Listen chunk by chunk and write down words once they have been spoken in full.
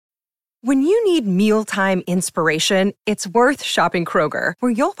When you need mealtime inspiration, it's worth shopping Kroger,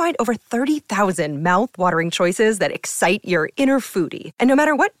 where you'll find over 30,000 mouth-watering choices that excite your inner foodie. And no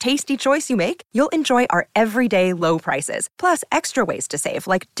matter what tasty choice you make, you'll enjoy our everyday low prices, plus extra ways to save,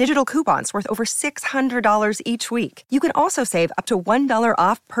 like digital coupons worth over $600 each week. You can also save up to $1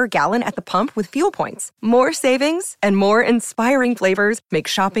 off per gallon at the pump with fuel points. More savings and more inspiring flavors make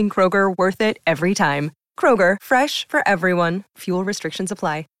shopping Kroger worth it every time. Kroger, fresh for everyone. Fuel restrictions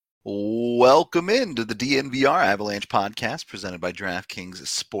apply. Welcome into the DNVR Avalanche Podcast presented by DraftKings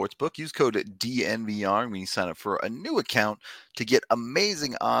Sportsbook. Use code DNVR when you sign up for a new account to get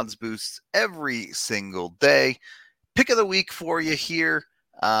amazing odds boosts every single day. Pick of the week for you here.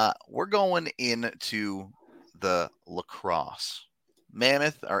 We're going into the lacrosse.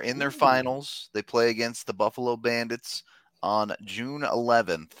 Mammoth are in their finals. They play against the Buffalo Bandits on June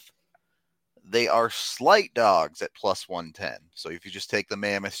 11th. They are slight dogs at plus 110. So if you just take the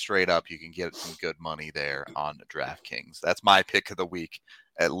Mammoth straight up, you can get some good money there on DraftKings. That's my pick of the week,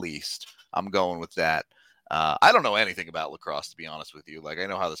 at least. I'm going with that. I don't know anything about lacrosse, to be honest with you. Like, I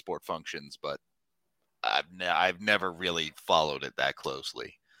know how the sport functions, but I've never really followed it that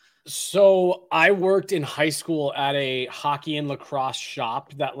closely. So I worked in high school at a hockey and lacrosse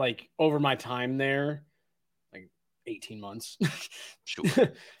shop that, like, over my time there, like 18 months.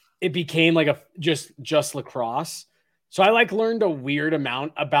 Sure. It became like just lacrosse. So I learned a weird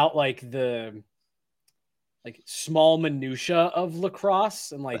amount about the small minutia of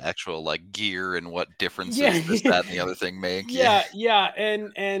lacrosse and the actual gear and what differences this, that, and the other thing make. Yeah.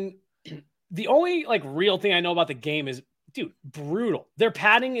 And the only real thing I know about the game is, dude, brutal. Their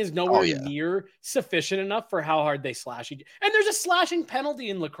padding is nowhere near sufficient enough for how hard they slash. And there's a slashing penalty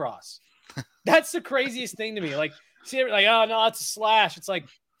in lacrosse. That's the craziest thing to me. See, oh no, that's a slash. It's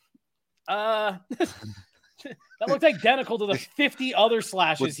that looked identical to the 50 other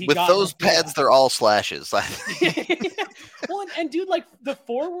slashes he got. With those pads, they're all slashes. Well, and dude, the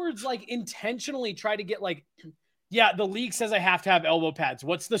forwards intentionally try to get the league says I have to have elbow pads.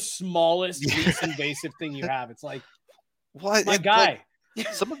 What's the smallest, least invasive thing you have? It's what, my guy.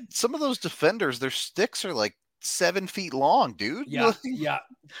 Some of those defenders, their sticks are 7 feet long, dude. Yeah.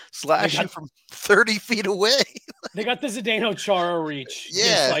 Slashing from 30 feet away. They got the Zdeno Chara reach.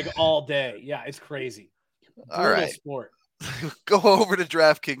 Just all day. Yeah, it's crazy. All right. Sport. Go over to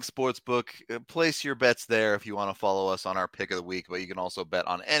DraftKings Sportsbook. Place your bets there if you want to follow us on our pick of the week, but you can also bet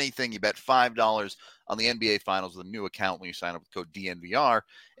on anything. You bet $5 on the NBA Finals with a new account when you sign up with code DNVR,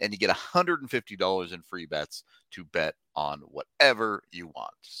 and you get $150 in free bets to bet on whatever you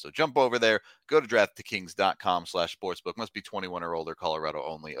want. So jump over there, go to DraftKings.com/sportsbook. Must be 21 or older, Colorado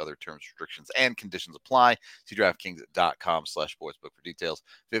only. Other terms, restrictions, and conditions apply. See DraftKings.com/sportsbook for details.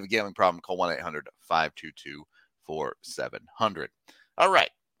 If you have a gambling problem, call 1-800-522-4700. All right,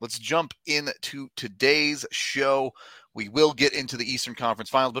 let's jump into today's show. We will get into the Eastern Conference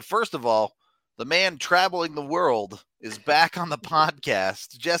Finals, but first of all, the man traveling the world is back on the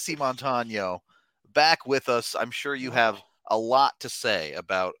podcast. Jesse Montano, back with us. I'm sure you have a lot to say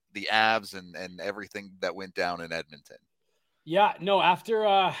about the Avs and everything that went down in Edmonton. Yeah, no,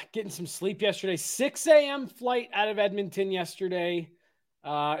 after getting some sleep yesterday, 6 a.m. flight out of Edmonton yesterday.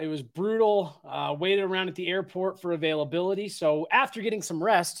 It was brutal. Waited around at the airport for availability. So after getting some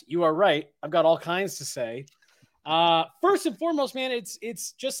rest, you are right, I've got all kinds to say. First and foremost, man,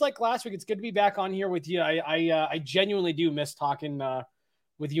 it's just like last week. It's good to be back on here with you. I genuinely do miss talking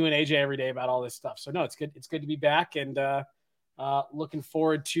with you and AJ every day about all this stuff. So no, it's good. It's good to be back, and looking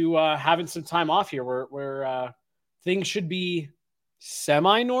forward to having some time off here where things should be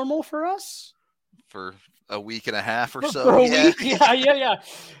semi-normal for us for a week and a half or so. For a week. Yeah.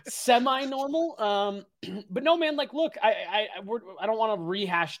 Semi-normal. But no, man, look, I don't want to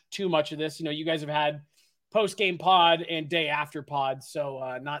rehash too much of this. You guys have had post-game pod and day after pod.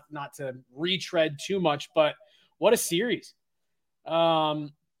 So not to retread too much, but what a series.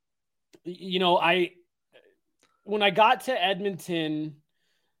 When I got to Edmonton,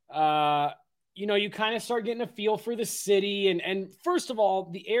 you kind of start getting a feel for the city. And first of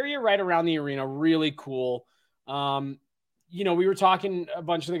all, the area right around the arena, really cool. We were talking a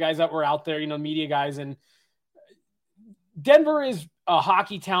bunch of the guys that were out there, media guys, and Denver is a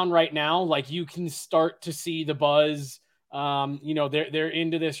hockey town right now. You can start to see the buzz. They're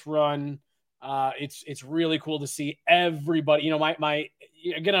into this run. It's really cool to see everybody. I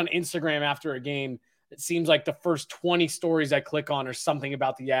get on Instagram after a game. It seems like the first 20 stories I click on are something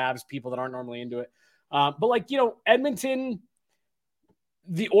about the Avs, people that aren't normally into it. But Edmonton,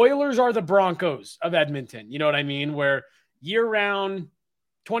 the Oilers are the Broncos of Edmonton. You know what I mean? Where year round,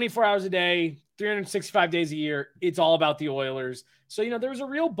 24 hours a day, 365 days a year, it's all about the Oilers. So, there was a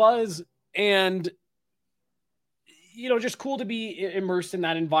real buzz and, just cool to be immersed in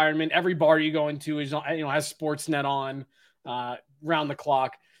that environment. Every bar you go into is, has Sportsnet on round the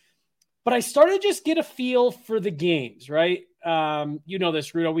clock. But I started to just get a feel for the games, right?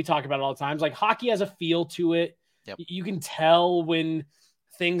 This, Rudo, we talk about it all the time. Like hockey has a feel to it. Yep. You can tell when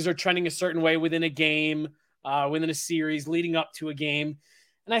things are trending a certain way within a game, within a series leading up to a game.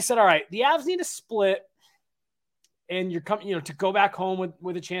 And I said, all right, the Avs need to split and you're coming, to go back home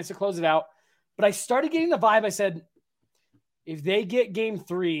with a chance to close it out. But I started getting the vibe. I said, if they get game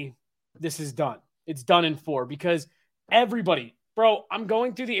 3, this is done. It's done in 4 because everybody, bro, I'm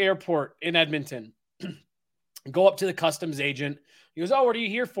going through the airport in Edmonton, go up to the customs agent. He goes, oh, what are you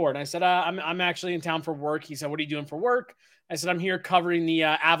here for? And I said, I'm actually in town for work. He said, what are you doing for work? I said, I'm here covering the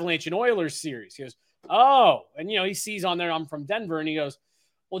Avalanche and Oilers series. He goes, oh, and he sees on there, I'm from Denver. And he goes,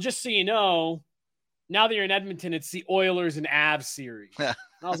 well, just so you know, now that you're in Edmonton, it's the Oilers and Avs series. And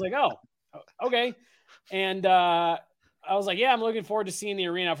I was like, oh, okay. And I was like, yeah, I'm looking forward to seeing the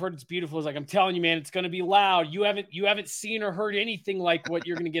arena. I've heard it's beautiful. It's like, I'm telling you, man, it's going to be loud. You haven't seen or heard anything like what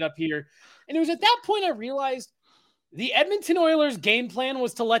you're going to get up here. And it was at that point I realized the Edmonton Oilers game plan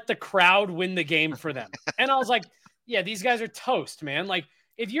was to let the crowd win the game for them. And I was like, yeah, these guys are toast, man. Like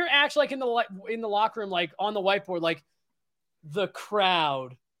if you're actually like in the locker room, like on the whiteboard, like the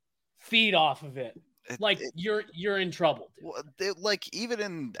crowd feed off of it. Like you're in trouble. Well, like even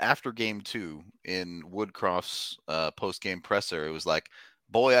in after game 2 in Woodcroft's post-game presser, it was like,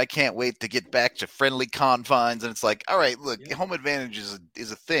 boy, I can't wait to get back to friendly confines. And it's like, all right, look, home advantage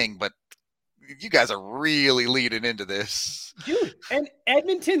is a thing, but you guys are really leading into this. Dude, and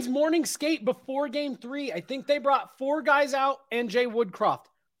Edmonton's morning skate before game 3, I think they brought 4 guys out and Jay Woodcroft.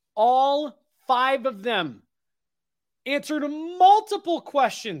 All 5 of them answered multiple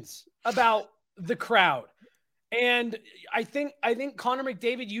questions about the crowd. And I think Connor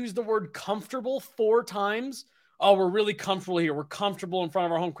McDavid used the word comfortable 4 times. Oh, we're really comfortable here. We're comfortable in front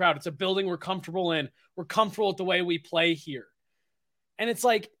of our home crowd. It's a building we're comfortable in. We're comfortable with the way we play here. And it's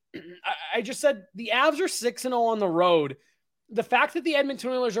like, I just said the Avs are 6-0 on the road. The fact that the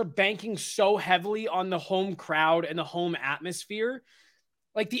Edmonton Oilers are banking so heavily on the home crowd and the home atmosphere,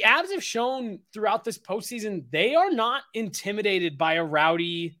 like the Avs have shown throughout this postseason, they are not intimidated by a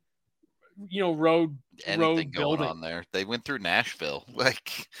rowdy, road Anything building going on there. They went through Nashville.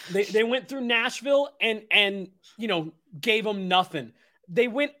 Like they went through Nashville and gave them nothing. They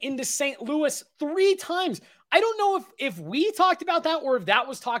went into St. Louis 3 times. I don't know if we talked about that or if that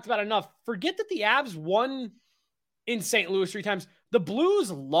was talked about enough. Forget that the Avs won in St. Louis 3 times. The Blues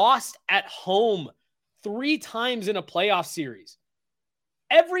lost at home 3 times in a playoff series.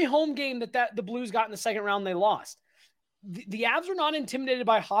 Every home game that the Blues got in the second round, they lost. The Avs are not intimidated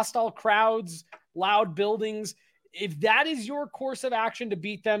by hostile crowds, loud buildings. If that is your course of action to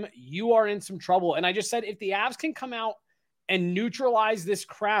beat them, you are in some trouble. And I just said, if the Avs can come out and neutralize this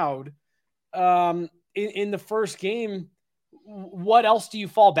crowd in the first game, what else do you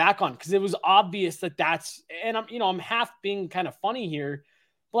fall back on? Because it was obvious that's, and I'm half being kind of funny here,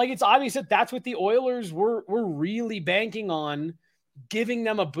 but like it's obvious that that's what the Oilers were really banking on, giving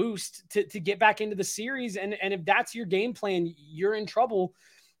them a boost to get back into the series. And if that's your game plan, you're in trouble.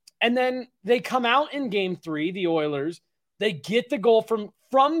 And then they come out in game 3, the Oilers, they get the goal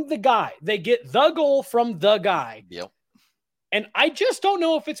from the guy. They get the goal from the guy. Yep. And I just don't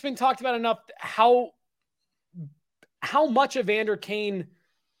know if it's been talked about enough how much Evander Kane,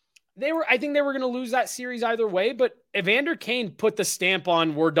 I think they were going to lose that series either way, but Evander Kane put the stamp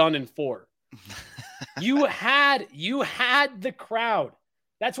on, we're done in 4. You had the crowd.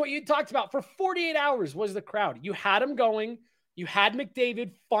 That's what you talked about for 48 hours was the crowd. You had them going. You had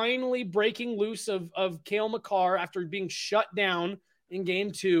McDavid finally breaking loose of Cale Makar after being shut down in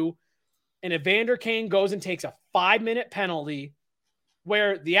game 2. And Evander Kane goes and takes a 5-minute penalty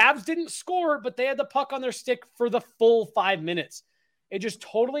where the Avs didn't score, but they had the puck on their stick for the full 5 minutes. It just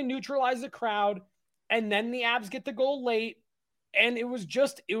totally neutralized the crowd. And then the Avs get the goal late. And it was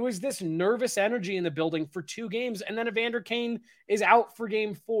this nervous energy in the building for 2 games. And then Evander Kane is out for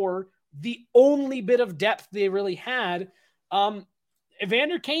game 4. The only bit of depth they really had.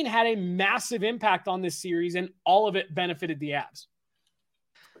 Evander Kane had a massive impact on this series, and all of it benefited the Avs.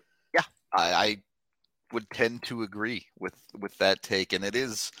 Yeah, I would tend to agree with that take. And it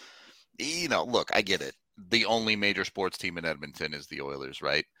is, look, I get it. The only major sports team in Edmonton is the Oilers,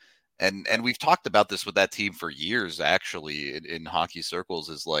 right? And we've talked about this with that team for years, actually, in hockey circles,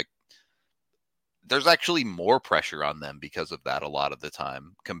 is like, there's actually more pressure on them because of that a lot of the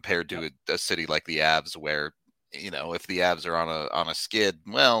time compared to a city like the Avs where if the Avs are on a skid,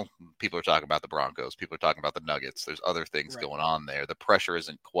 well, people are talking about the Broncos. People are talking about the Nuggets. There's other things going on there. The pressure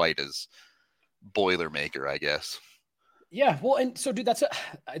isn't quite as Boilermaker, I guess. Yeah, well, and so, dude,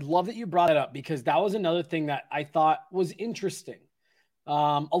 I love that you brought it up, because that was another thing that I thought was interesting.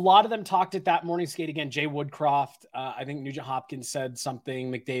 A lot of them talked at that morning skate again. Jay Woodcroft, I think Nugent Hopkins said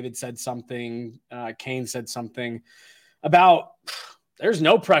something. McDavid said something. Kane said something about there's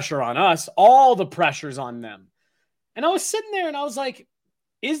no pressure on us. All the pressure's on them. And I was sitting there and I was like,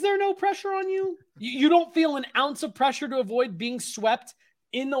 is there no pressure on you? You don't feel an ounce of pressure to avoid being swept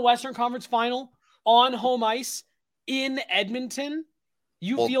in the Western Conference Final on home ice in Edmonton?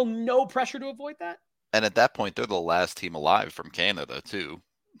 You feel no pressure to avoid that? And at that point, they're the last team alive from Canada, too.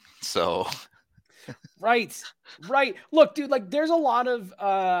 So, right. Look, dude, like there's a lot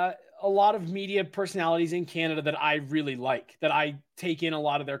of media personalities in Canada that I really like, that I take in a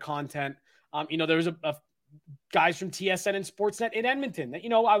lot of their content. There was a guys from TSN and Sportsnet in Edmonton that,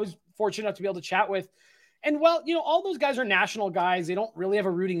 I was fortunate enough to be able to chat with. And all those guys are national guys. They don't really have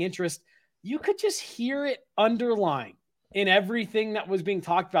a rooting interest. You could just hear it underlying in everything that was being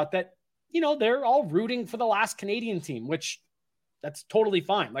talked about, that, they're all rooting for the last Canadian team, which that's totally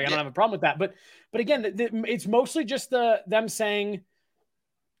fine. Like, I don't have a problem with that. But again, it's mostly just them saying,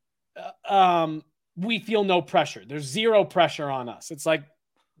 we feel no pressure. There's zero pressure on us. It's like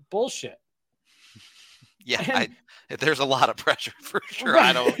bullshit. Yeah, there's a lot of pressure for sure.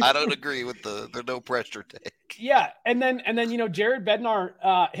 Right. I don't agree with the no pressure take. Yeah, and then Jared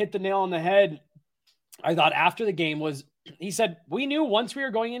Bednar hit the nail on the head. I thought after the game he said, we knew once we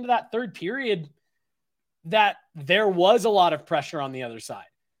were going into that third period that there was a lot of pressure on the other side.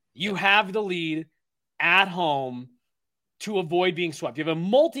 You have the lead at home to avoid being swept. You have a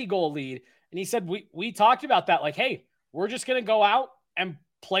multi-goal lead. And he said, we talked about that. Like, hey, we're just going to go out and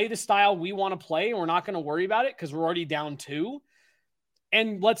play the style we want to play, and we're not going to worry about it because we're already down 2.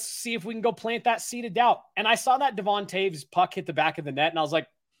 And let's see if we can go plant that seed of doubt. And I saw that Devon Taves puck hit the back of the net, and I was like,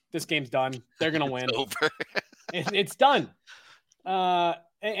 this game's done. They're going to win. Over. It's done.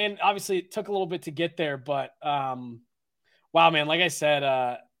 And obviously it took a little bit to get there, but wow, man, like I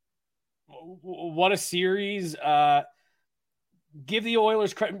said, what a series. Give the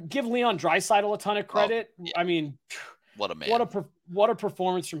Oilers credit. Give Leon Draisaitl a ton of credit. Oh, yeah. I mean, what a man. What a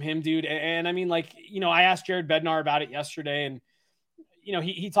performance from him, dude. And I mean, like, I asked Jared Bednar about it yesterday, and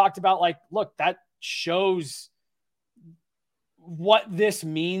he talked about, like, look, that shows what this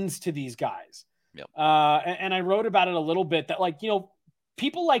means to these guys. Yep. And I wrote about it a little bit, that, like,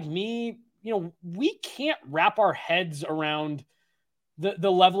 people like me, we can't wrap our heads around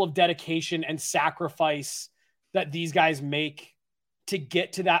the level of dedication and sacrifice that these guys make to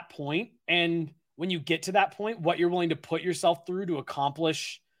get to that point. And when you get to that point, what you're willing to put yourself through to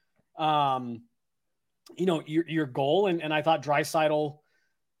accomplish, your goal. And I thought Draisaitl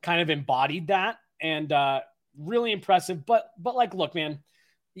kind of embodied that, and really impressive. But like, look, man,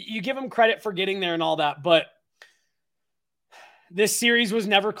 you give him credit for getting there and all that, but this series was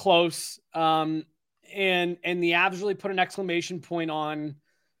never close. And the Avs really put an exclamation point on,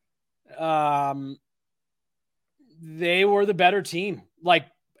 they were the better team, like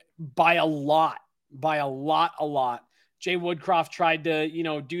by a lot. Jay Woodcroft tried to,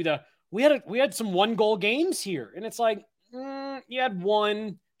 we had some 1-goal games here. And it's like, you had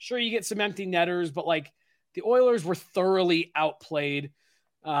one, sure, you get some empty netters, but like the Oilers were thoroughly outplayed.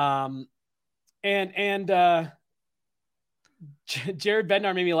 And Jared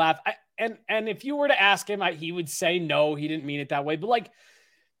Bednar made me laugh. And if you were to ask him, he would say, no, he didn't mean it that way. But like,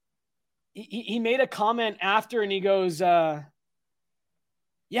 he made a comment after, and he goes, yeah,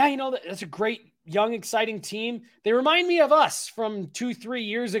 that's a great, young, exciting team. They remind me of us from 2-3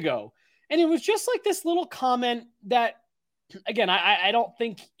 years ago. And it was just like this little comment that, again, I don't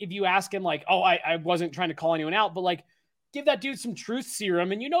think if you ask him, like, oh, I wasn't trying to call anyone out, but like, give that dude some truth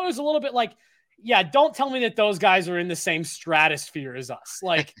serum. And it was a little bit like, yeah, don't tell me that those guys are in the same stratosphere as us.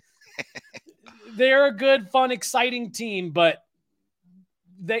 Like, they're a good, fun, exciting team, but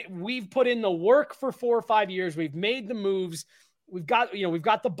we've put in the work for 4 or 5 years. We've made the moves. We've got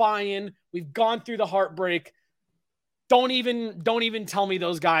the buy-in. We've gone through the heartbreak. Don't even tell me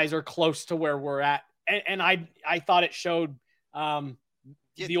those guys are close to where we're at. And I thought it showed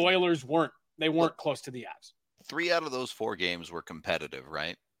the Oilers weren't close to the Avs. 3 out of those 4 games were competitive,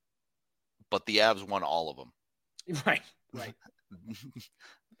 right? But the Avs won all of them. Right.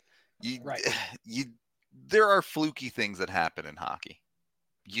 There are fluky things that happen in hockey.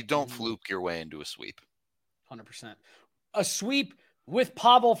 You don't fluke your way into a sweep. 100%. A sweep with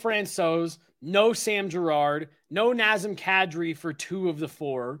Pavel Francouz, no Sam Girard, no Nazem Kadri for 2 of the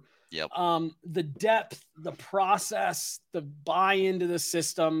 4. Yep. The depth, the process, the buy into the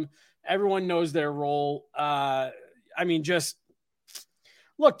system, everyone knows their role. Just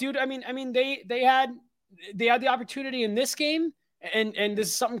look, dude, they had the opportunity in this game. And this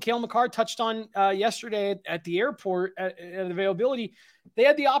is something Cale McCarr touched on yesterday at the airport at availability. They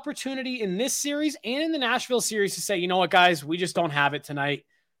had the opportunity in this series and in the Nashville series to say, you know what, guys, we just don't have it tonight.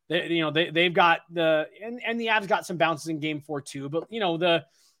 They've got the Avs got some bounces in game 4 too, but the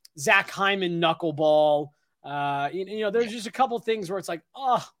Zach Hyman knuckleball. There's just a couple things where it's like,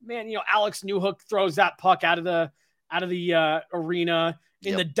 oh man, Alex Newhook throws that puck out of the arena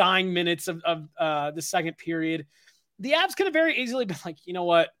in the dying minutes of the second period. The Avs could have very easily been like, you know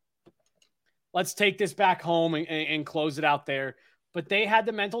what, let's take this back home and close it out there. But they had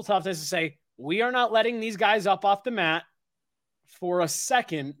the mental toughness to say, we are not letting these guys up off the mat for a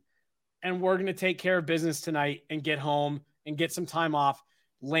second, and we're going to take care of business tonight and get home and get some time off.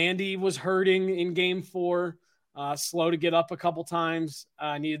 Landy was hurting in game 4, slow to get up a couple times,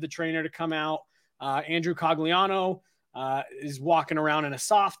 needed the trainer to come out. Andrew Cogliano is walking around in a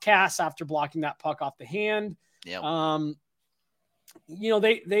soft cast after blocking that puck off the hand. Yeah.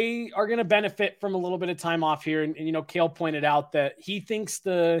 They are going to benefit from a little bit of time off here. And Cale pointed out that he thinks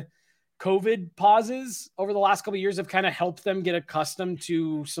the COVID pauses over the last couple of years have kind of helped them get accustomed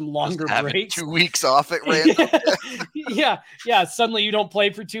to some longer breaks. 2 weeks off at random. Yeah. Suddenly you don't play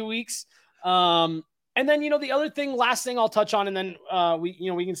for 2 weeks. And then, the other thing, last thing I'll touch on, and then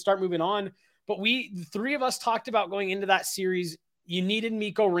we can start moving on. But the three of us talked about going into that series, you needed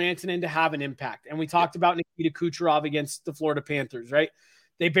Mikko Rantanen to have an impact. And we talked about Nikita Kucherov against the Florida Panthers, right?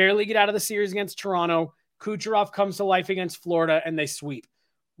 They barely get out of the series against Toronto. Kucherov comes to life against Florida, and they sweep.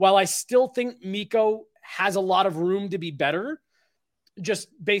 While I still think Mikko has a lot of room to be better, just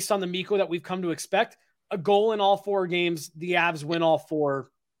based on the Mikko that we've come to expect, a goal in all 4 games, the Avs win all 4.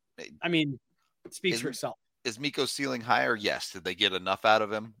 It speaks for itself. Is Mikko's ceiling higher? Yes. Did they get enough out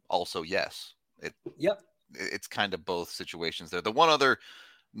of him? Also, yes. Yep. It's kind of both situations there. The one other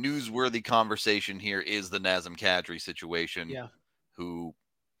newsworthy conversation here is the Nazem Kadri situation, who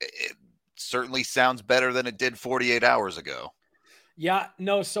it certainly sounds better than it did 48 hours ago. Yeah,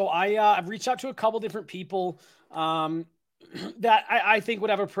 no. So I've reached out to a couple different people that I think would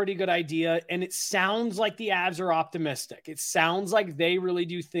have a pretty good idea. And it sounds like the Avs are optimistic. It sounds like they really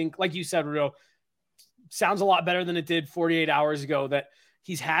do think, like you said, Rudo, sounds a lot better than it did 48 hours ago, that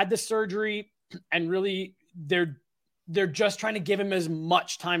he's had the surgery and really they're just trying to give him as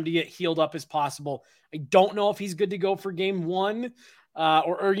much time to get healed up as possible. I don't know if he's good to go for game 1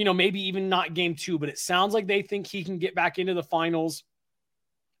 or maybe even not game 2, but it sounds like they think he can get back into the finals.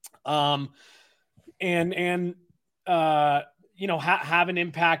 Have an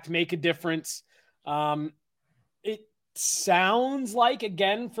impact, make a difference. It sounds like,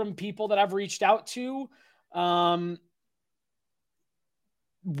 again, from people that I've reached out to,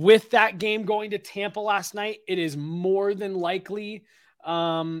 with that game going to Tampa last night, it is more than likely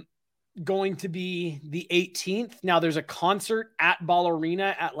going to be the 18th. Now there's a concert at Ball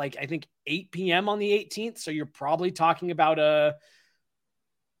Arena at I think 8 p.m. on the 18th. So you're probably talking about a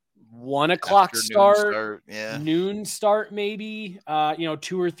 1 o'clock start, noon start, maybe,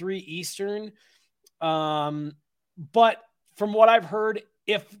 2 or 3 Eastern. But from what I've heard,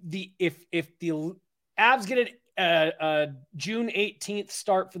 if the Avs get a June 18th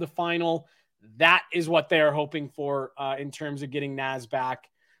start for the final, that is what they're hoping for in terms of getting Naz back,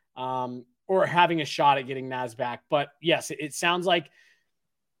 or having a shot at getting Naz back. But yes, it sounds like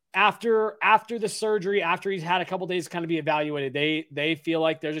after the surgery, after he's had a couple days to kind of be evaluated, they feel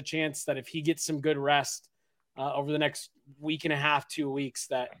like there's a chance that if he gets some good rest over the next week and a half, 2 weeks,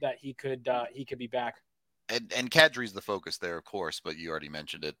 that he could be back. And Kadri's the focus there, of course, but you already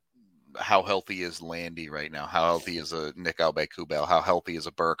mentioned it. How healthy is Landy right now? How healthy is a Nick Aube-Kubel? How healthy is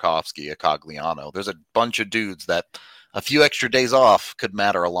a Burakovsky, a Cogliano? There's a bunch of dudes that a few extra days off could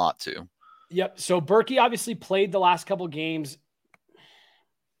matter a lot to. Yep. So Berkey obviously played the last couple games.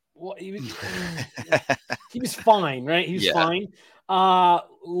 Well, he was fine, right? He was fine.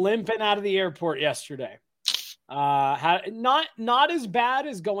 Limping out of the airport yesterday. Not as bad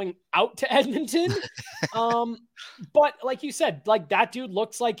as going out to Edmonton. But like you said, that dude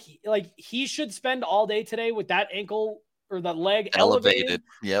looks like he should spend all day today with that ankle or that leg elevated,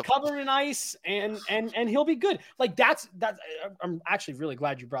 covered in ice, and he'll be good. That's I'm actually really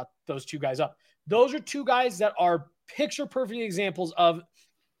glad you brought those two guys up. Those are two guys that are picture perfect examples of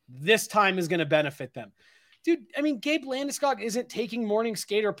this time is going to benefit them. Dude, Gabe Landeskog isn't taking morning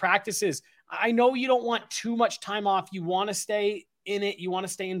skater practices. I know you don't want too much time off. You want to stay in it. You want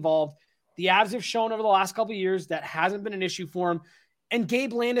to stay involved. The Avs have shown over the last couple of years that hasn't been an issue for him. And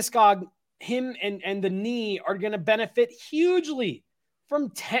Gabe Landeskog, him and the knee are going to benefit hugely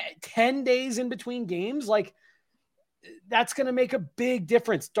from 10 days in between games. Like, that's going to make a big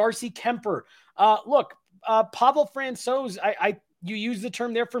difference. Darcy Kemper. Pavel Francouz, you use the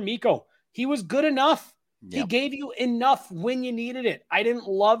term there for Mikko. He was good enough. Yep. He gave you enough when you needed it. I didn't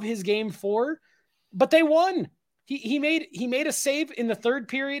love his game 4, but they won. He made a save in the third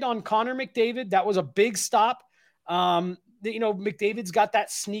period on Connor McDavid. That was a big stop. McDavid's got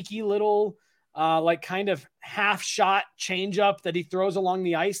that sneaky little kind of half shot change up that he throws along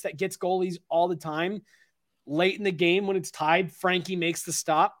the ice that gets goalies all the time. Late in the game when it's tied, Frankie makes the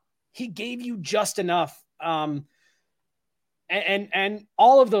stop. He gave you just enough. And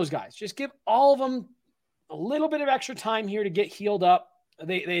all of those guys, just give all of them a little bit of extra time here to get healed up.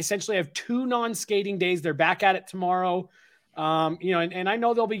 They essentially have 2 non-skating days. They're back at it tomorrow. And I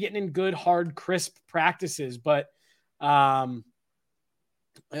know they'll be getting in good, hard, crisp practices, but Gabe,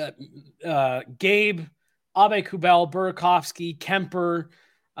 Abe Kubel, Burakovsky, Kemper,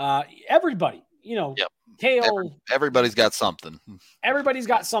 everybody, yep. Kale. Everybody's got something. Everybody's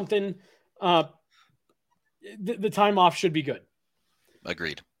got something. The time off should be good.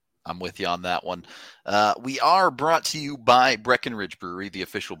 Agreed. I'm with you on that one. We are brought to you by Breckenridge Brewery, the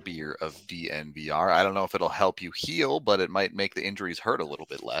official beer of DNVR. I don't know if it'll help you heal, but it might make the injuries hurt a little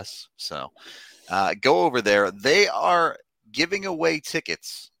bit less. So go over there. They are giving away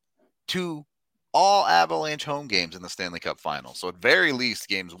tickets to all Avalanche home games in the Stanley Cup Finals. So at very least,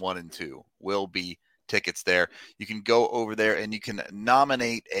 games 1 and 2 will be tickets there. You can go over there and you can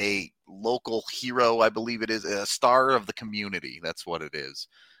nominate a local hero. I believe it is a star of the community. That's what it is.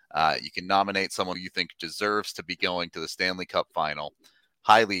 You can nominate someone you think deserves to be going to the Stanley Cup Final.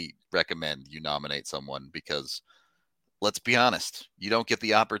 Highly recommend you nominate someone because, let's be honest, you don't get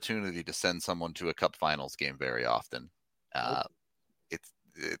the opportunity to send someone to a Cup Finals game very often.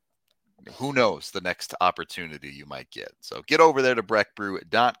 Who knows the next opportunity you might get. So get over there to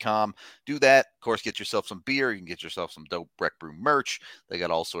breckbrew.com. Do that. Of course, get yourself some beer. You can get yourself some dope Breck Brew merch. They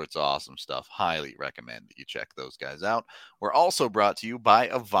got all sorts of awesome stuff. Highly recommend that you check those guys out. We're also brought to you by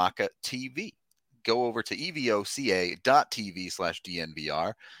Avaca TV. Go over to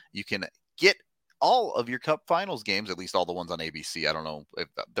evoca.tv/DNVR. You can get all of your Cup Finals games, at least all the ones on ABC. I don't know if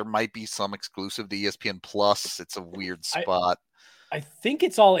there might be some exclusive to ESPN Plus. It's a weird spot. I think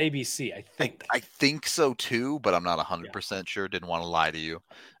it's all ABC. I think so too, but I'm not 100% sure. Didn't want to lie to you.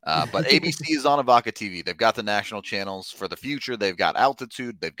 But ABC is on Avaca TV. They've got the national channels for the future. They've got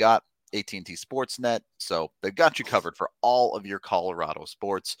Altitude. They've got AT&T Sportsnet. So they've got you covered for all of your Colorado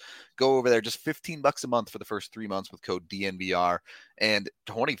sports. Go over there. Just $15 a month for the first 3 months with code DNVR and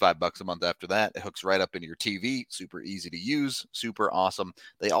 $25 a month after that. It hooks right up into your TV. Super easy to use. Super awesome.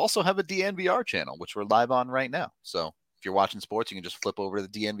 They also have a DNVR channel, which we're live on right now. So if you're watching sports, you can just flip over to the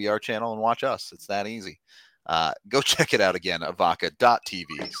DNVR channel and watch us. It's that easy. Go check it out again,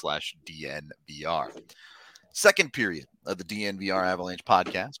 avaca.tv/DNVR. Second period of the DNVR Avalanche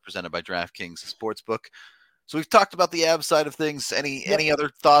podcast presented by DraftKings Sportsbook. So we've talked about the Av side of things. Any other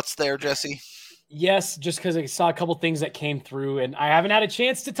thoughts there, Jesse? Yes, just because I saw a couple things that came through, and I haven't had a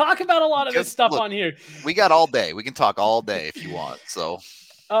chance to talk about a lot of this stuff on here. We got all day. We can talk all day if you want. So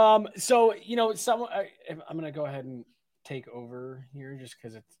I'm going to go ahead and take over here just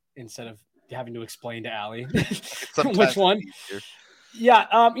because it's instead of having to explain to Allie which one.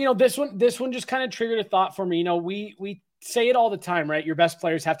 Yeah. This one just kind of triggered a thought for me. We say it all the time, right? Your best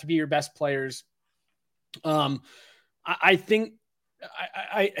players have to be your best players. I think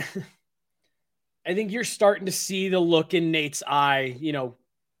you're starting to see the look in Nate's eye,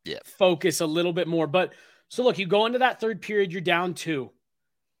 focus a little bit more. But so look, you go into that third period, you're down 2.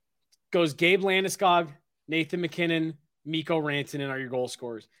 Goes Gabe Landeskog, Nathan McKinnon, Mikko Rantanen are your goal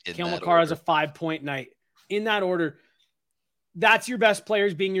scorers. Cale Makar has a 5-point night. In that order, that's your best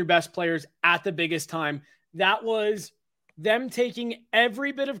players being your best players at the biggest time. That was them taking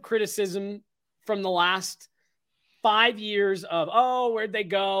every bit of criticism from the last 5 years of, where'd they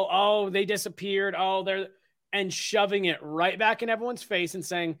go? Oh, they disappeared. And shoving it right back in everyone's face and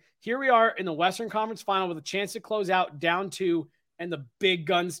saying, here we are in the Western Conference Final with a chance to close out down 2, and the big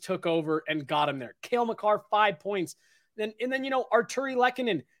guns took over and got him there. Cale Makar, 5 points. And then Arturi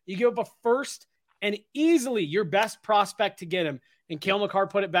Lehkonen, you give up a first and easily your best prospect to get him. And Cale Makar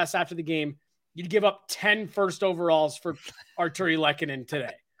put it best after the game. You'd give up 10 first overalls for Arturi Lehkonen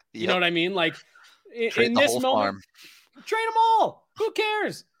today. You know what I mean? Like in this moment, trade them all. Who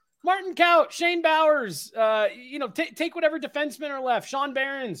cares? Martin Kaut, Shane Bowers, take whatever defensemen are left. Sean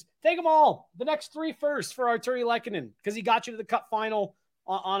Barons, take them all. The next 3 first for Arturi Lehkonen because he got you to the Cup final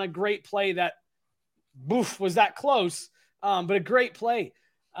on a great play that was that close. but a great play.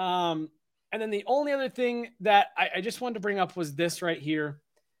 And then the only other thing that I just wanted to bring up was this right here.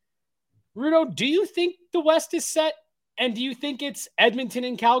 Rudo, do you think the West is set? And do you think it's Edmonton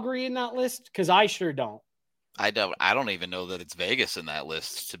and Calgary in that list? Because I sure don't. I don't even know that it's Vegas in that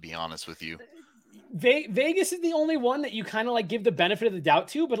list, to be honest with you. Vegas is the only one that you kind of like give the benefit of the doubt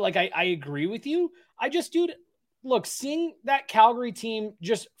to, but like I agree with you. Dude, look, seeing that Calgary team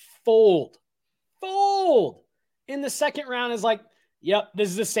just fold in the second round is like, yep, this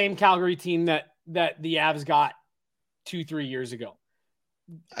is the same Calgary team that the Avs got 2-3 years ago.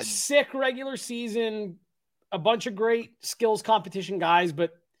 Sick regular season, a bunch of great skills competition guys,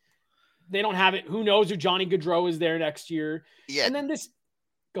 but they don't have it. Who knows who Johnny Gaudreau is there next year? Yeah. And then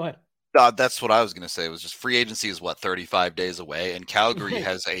go ahead. That's what I was going to say. It was just free agency is 35 days away, and Calgary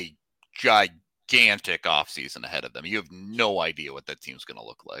has a gigantic offseason ahead of them. You have no idea what that team's going to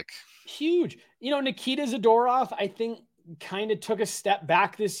look like. Huge. Nikita Zadorov, I think, kind of took a step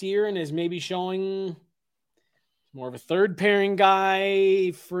back this year and is maybe showing more of a third pairing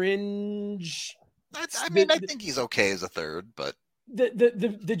guy, fringe. I think he's okay as a third, but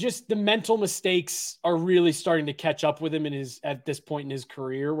the mental mistakes are really starting to catch up with him at this point in his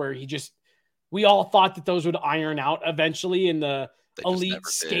career, where we all thought that those would iron out eventually, and the elite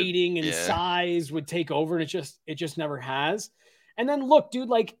skating and size would take over, and it just never has. And then look, dude,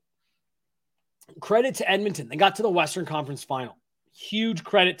 like, credit to Edmonton. They got to the Western Conference Final. Huge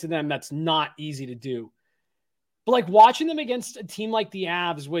credit to them. That's not easy to do. But like watching them against a team like the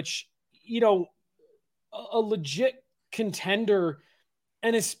Avs, which, a legit contender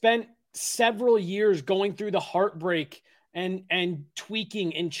and has spent several years going through the heartbreak and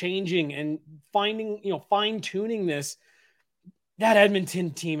tweaking and changing and finding, fine tuning this, that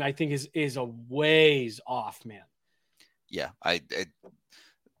Edmonton team, I think is a ways off, man. Yeah.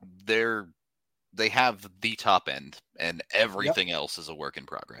 They have the top end, and everything else is a work in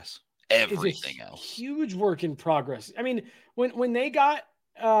progress. Everything else. Huge work in progress. I mean, when they got,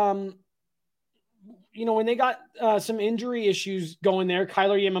 some injury issues going there,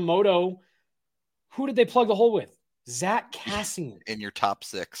 Kyler Yamamoto, who did they plug the hole with? Zach Kassian. In your top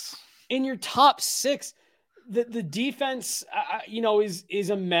six. The defense, is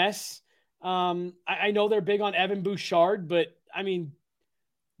a mess. I know they're big on Evan Bouchard, but I mean,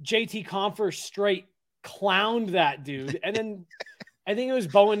 JT Compher straight clowned that dude. And then I think it was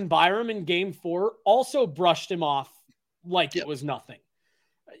Bowen Byram in game 4 also brushed him off like it was nothing.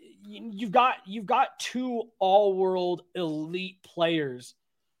 You've got two all-world elite players,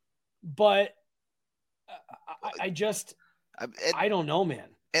 but I don't know, man.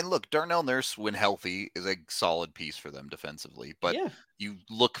 And look, Darnell Nurse, when healthy, is a solid piece for them defensively. But you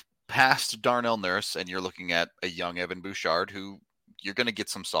look past Darnell Nurse and you're looking at a young Evan Bouchard who you're going to get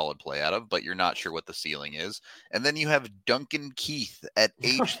some solid play out of, but you're not sure what the ceiling is. And then you have Duncan Keith at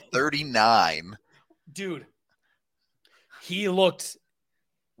age 39. Dude, he looked,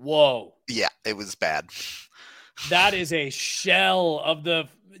 whoa. Yeah, it was bad. That is a shell of the,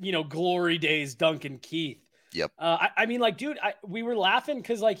 glory days Duncan Keith. Yep. I mean, like, dude, we were laughing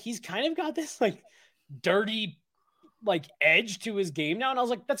because, like, he's kind of got this, like, dirty, like, edge to his game now. And I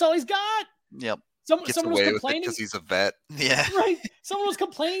was like, that's all he's got. Yep. Someone was complaining because he's a vet. Yeah. Right. Someone was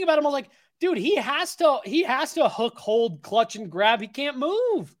complaining about him. I was like, dude, he has to hook, hold, clutch, and grab. He can't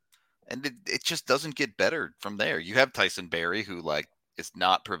move. And it just doesn't get better from there. You have Tyson Barrie, who, like, is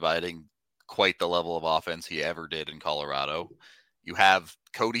not providing quite the level of offense he ever did in Colorado. You have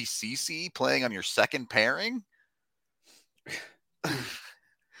Cody Ceci playing on your second pairing. I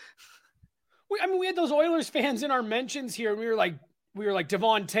mean, we had those Oilers fans in our mentions here. We were like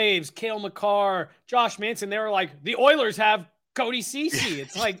Devon Taves, Cale Makar, Josh Manson. They were like, the Oilers have Cody Ceci.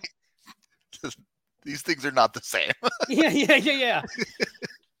 It's like, these things are not the same. Yeah.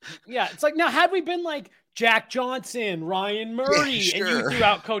 Yeah. It's like, now had we been like Jack Johnson, Ryan Murray, and you threw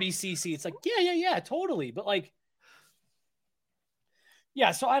out Cody Ceci, it's like, yeah, totally. But like,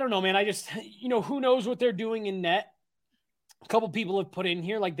 yeah, so I don't know, man. I just, who knows what they're doing in net. A couple people have put in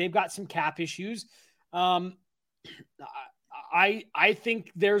here, like, they've got some cap issues. I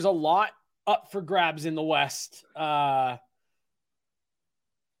think there's a lot up for grabs in the West that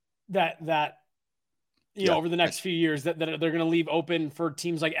over the next few years that they're going to leave open for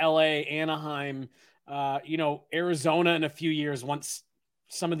teams like LA, Anaheim, Arizona in a few years once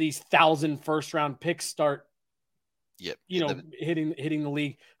some of these 1,000 first-round picks start. Yep. Hitting the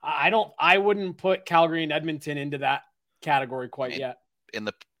league. I wouldn't put Calgary and Edmonton into that category quite yet. In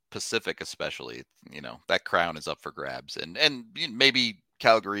the Pacific, especially, that crown is up for grabs, and maybe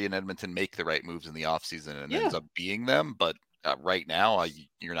Calgary and Edmonton make the right moves in the offseason and ends up being them. But right now,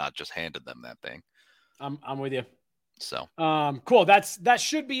 you're not just handed them that thing. I'm with you. So cool. That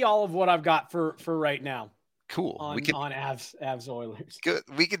should be all of what I've got for right now. Cool. On Avs Oilers. Good.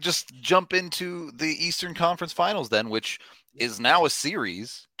 We could just jump into the Eastern Conference Finals then, which is now a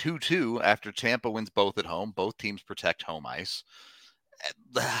series 2-2 after Tampa wins both at home. Both teams protect home ice.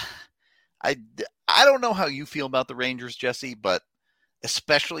 I don't know how you feel about the Rangers, Jesse, but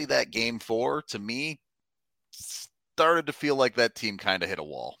especially that game 4, to me, started to feel like that team kind of hit a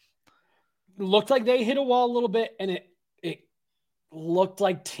wall. Looked like they hit a wall a little bit, and it looked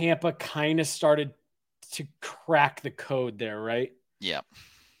like Tampa kind of started to crack the code there, right? Yeah.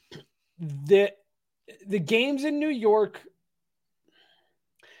 The games in New York,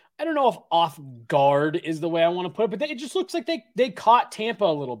 I don't know if off guard is the way I want to put it, but it just looks like they caught Tampa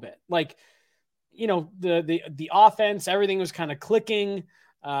a little bit. Like, the offense, everything was kind of clicking.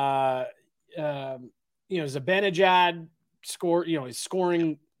 Zibanejad scored, is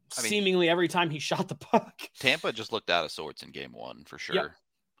scoring seemingly every time he shot the puck. Tampa just looked out of sorts in game 1 for sure. Yep.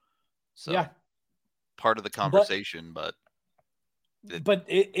 So yeah. Part of the conversation, but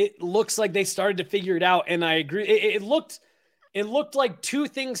it looks like they started to figure it out. And I agree. It looked like two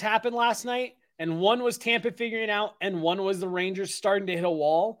things happened last night, and one was Tampa figuring it out, and one was the Rangers starting to hit a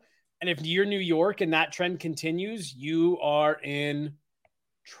wall. And if you're New York and that trend continues, you are in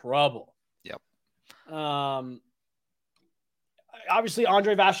trouble. Yep. Obviously,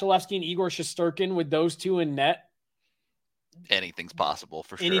 Andrei Vasilevsky and Igor Shesterkin, with those two in net, anything's possible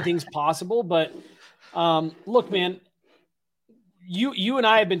for sure. Anything's possible, but look, man, you and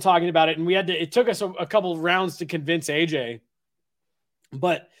I have been talking about it, and it took us a couple of rounds to convince AJ,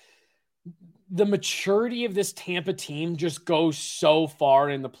 but the maturity of this Tampa team just goes so far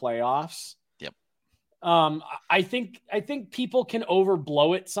in the playoffs. Yep. I think people can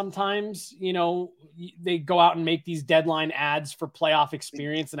overblow it sometimes. They go out and make these deadline ads for playoff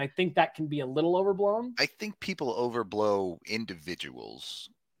experience, and I think that can be a little overblown. I think people overblow individuals.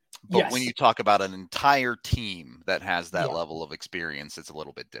 But yes. When you talk about an entire team that has that level of experience, it's a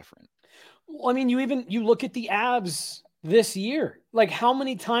little bit different. Well, I mean, you look at the Avs this year. Like, how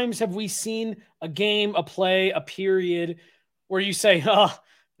many times have we seen a game, a play, a period where you say,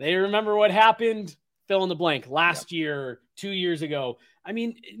 they remember what happened, fill in the blank, last year, 2 years ago. I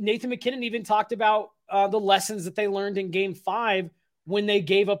mean, Nathan McKinnon even talked about the lessons that they learned in game 5 when they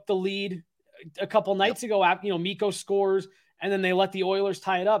gave up the lead a couple nights ago. Mikko scores, and then they let the Oilers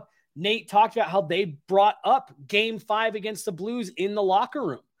tie it up. Nate talked about how they brought up game 5 against the Blues in the locker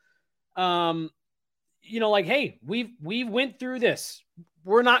room. Hey, we went through this.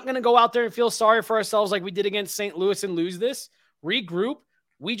 We're not going to go out there and feel sorry for ourselves like we did against St. Louis and lose this. Regroup.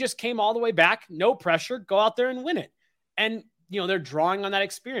 We just came all the way back. No pressure. Go out there and win it. And, they're drawing on that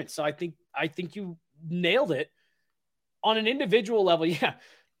experience. So I think you nailed it on an individual level. Yeah.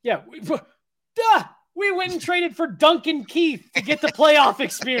 We went and traded for Duncan Keith to get the playoff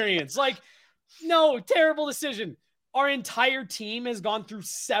experience. Like, no, terrible decision. Our entire team has gone through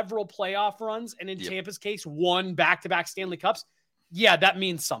several playoff runs, and in Tampa's case, won back-to-back Stanley Cups. Yeah, that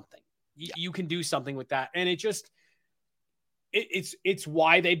means something. You can do something with that. And it's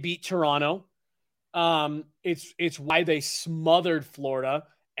why they beat Toronto. It's why they smothered Florida,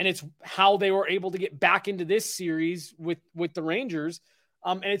 and it's how they were able to get back into this series with the Rangers.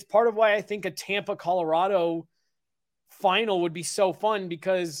 And it's part of why I think a Tampa Colorado final would be so fun,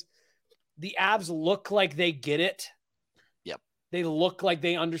 because the Avs look like they get it. Yep. They look like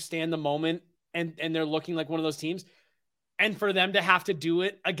they understand the moment, and they're looking like one of those teams. And for them to have to do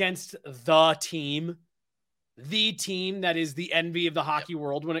it against the team that is the envy of the hockey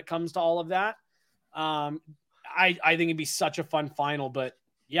world when it comes to all of that, I think it'd be such a fun final. But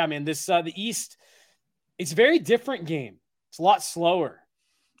yeah, man, this the East, it's a very different game. It's a lot slower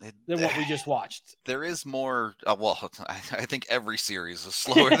than what we just watched. There is more. I think every series is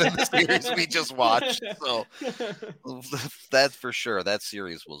slower than the series we just watched. So that's for sure. That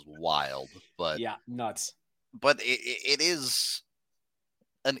series was wild, but yeah, nuts. But it is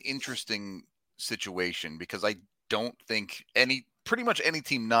an interesting situation, because I don't think pretty much any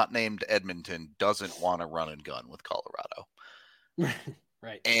team not named Edmonton doesn't want to run and gun with Colorado.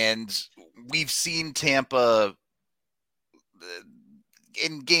 Right. And we've seen Tampa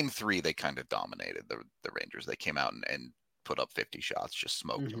in game 3, they kind of dominated the Rangers. They came out and put up 50 shots, just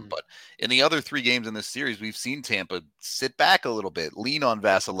smoked them. But in the other 3 games in this series, we've seen Tampa sit back a little bit, lean on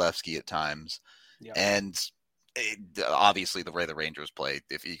Vasilevsky at times. Yep. And obviously the way the Rangers play,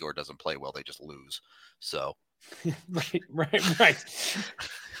 if Igor doesn't play well, they just lose. So right.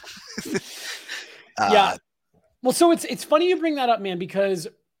 Yeah. Well, so it's funny you bring that up, man, because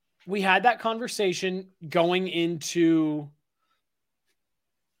we had that conversation going into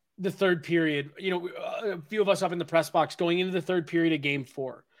the third period, a few of us up in the press box going into the third period of game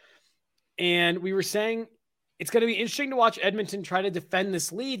 4. And we were saying it's going to be interesting to watch Edmonton try to defend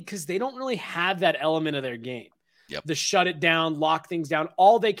this lead because they don't really have that element of their game. Yep. The shut it down, lock things down.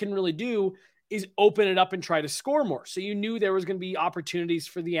 All they can really do is open it up and try to score more. So you knew there was going to be opportunities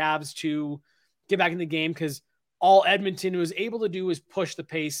for the Avs to get back in the game because all Edmonton was able to do was push the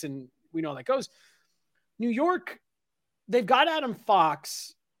pace, and we know how that goes. New York, they've got Adam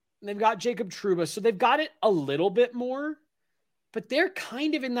Fox, they've got Jacob Trouba, so they've got it a little bit more, but they're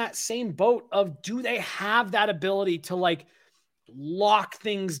kind of in that same boat of, do they have that ability to like lock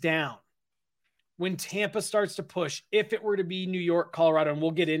things down when Tampa starts to push, if it were to be New York, Colorado, and we'll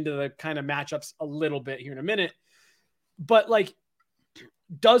get into the kind of matchups a little bit here in a minute, but like,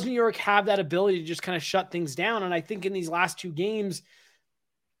 does New York have that ability to just kind of shut things down? And I think in these last 2 games,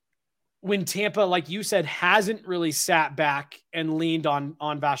 when Tampa, like you said, hasn't really sat back and leaned on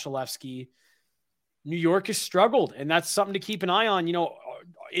Vasilevsky, New York has struggled. And that's something to keep an eye on.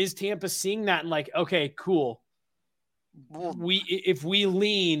 Is Tampa seeing that and like, okay, cool. If we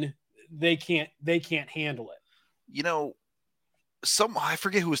lean, they can't handle it. I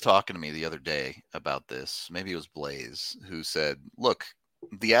forget who was talking to me the other day about this. Maybe it was Blaze, who said, look,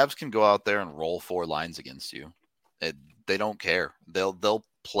 the Avs can go out there and roll 4 lines against you. They don't care. They'll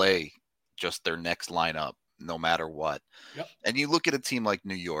play just their next lineup no matter what. Yep. And you look at a team like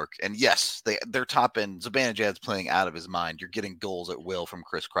New York, and yes, their top end, Zibanejad's playing out of his mind. You're getting goals at will from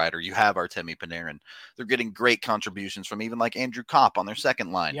Chris Kreider. You have Artemi Panarin. They're getting great contributions from even like Andrew Kopp on their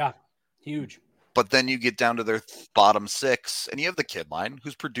second line. Yeah, huge. But then you get down to their bottom 6, and you have the kid line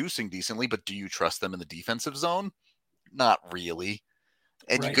who's producing decently, but do you trust them in the defensive zone? Not really.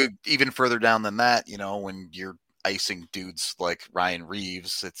 And You could even further down than that, when you're icing dudes like Ryan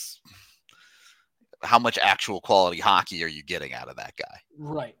Reeves, it's how much actual quality hockey are you getting out of that guy?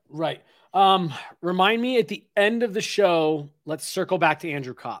 Right. Remind me at the end of the show, let's circle back to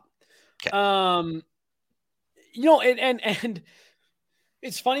Andrew Kopp. Okay. And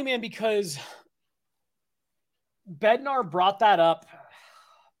it's funny, man, because Bednar brought that up.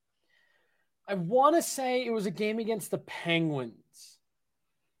 I want to say it was a game against the Penguins.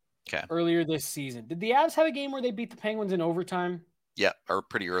 Okay. Earlier this season. Did the Avs have a game where they beat the Penguins in overtime? Yeah, or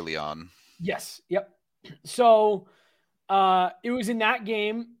pretty early on. Yes. Yep. So it was in that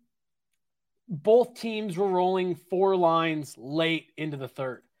game. Both teams were rolling 4 lines late into the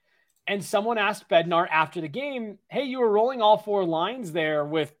third. And someone asked Bednar after the game, hey, you were rolling all 4 lines there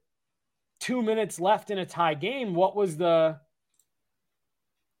with 2 minutes left in a tie game. What was the,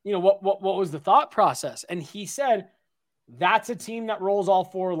 what was the thought process? And he said, that's a team that rolls all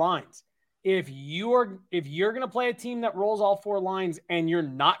 4 lines. If you're going to play a team that rolls all 4 lines and you're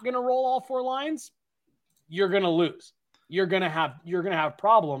not going to roll all 4 lines, you're going to lose. You're going to have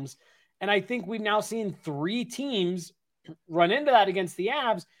problems. And I think we've now seen 3 teams run into that against the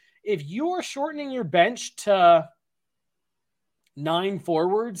Avs. If you are shortening your bench to 9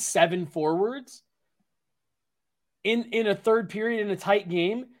 forwards, 7 forwards in a third period in a tight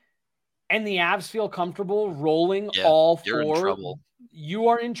game, and the Avs feel comfortable rolling all 4, you're in trouble. You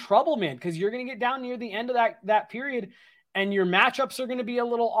are in trouble, man, because you're going to get down near the end of that period, and your matchups are going to be a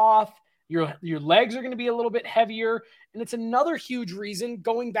little off. Your legs are going to be a little bit heavier, and it's another huge reason,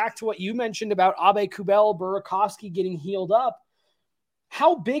 going back to what you mentioned about Abe-Kubel, Burakovsky getting healed up.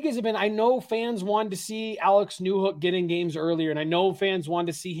 How big has it been? I know fans wanted to see Alex Newhook get in games earlier, and I know fans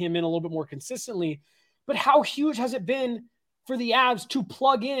wanted to see him in a little bit more consistently, but how huge has it been for the Avs to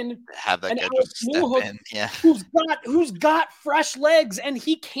plug in have that guy Alex just step Newhook, in, yeah, who's got fresh legs, and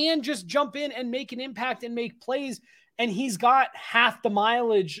he can just jump in and make an impact and make plays, and he's got half the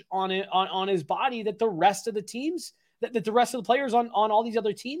mileage on his body that the rest of the teams, that the rest of the players on all these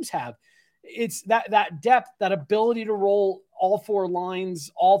other teams have. It's that depth, that ability to roll all 4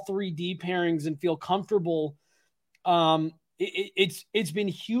 lines, all 3 D pairings, and feel comfortable. It's been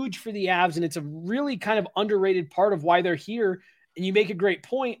huge for the Avs, and it's a really kind of underrated part of why they're here. And you make a great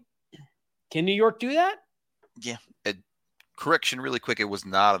point. Can New York do that? Yeah. Correction really quick. It was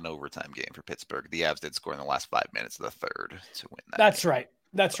not an overtime game for Pittsburgh. The Avs did score in the last 5 minutes of the third to win that. That's game. right.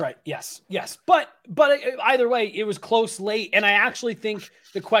 That's right. Yes. But either way, it was close late. And I actually think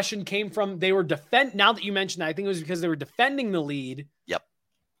the question came from, they were now that you mentioned that, I think it was because they were defending the lead. Yep.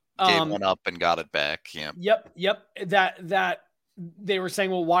 Gave one up and got it back. Yeah. Yep. That they were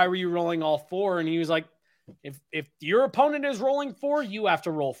saying, well, why were you rolling all 4? And he was like, if your opponent is rolling 4, you have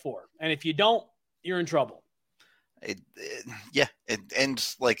to roll 4. And if you don't, you're in trouble.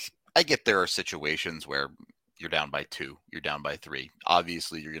 And like, I get there are situations where you're down by 2, you're down by 3.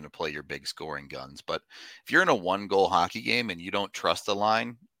 Obviously, you're going to play your big scoring guns. But if you're in a 1-goal hockey game and you don't trust the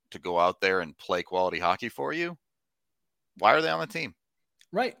line, to go out there and play quality hockey for you, why are they on the team?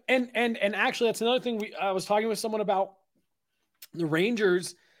 Right. And actually, that's another thing I was talking with someone about the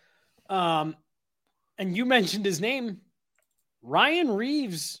Rangers. And you mentioned his name. Ryan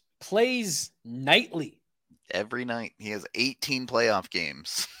Reeves plays nightly. Every night. He has 18 playoff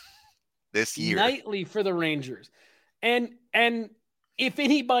games this year. Nightly for the Rangers. And if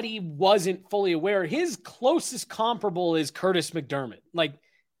anybody wasn't fully aware, his closest comparable is Curtis McDermott. Like,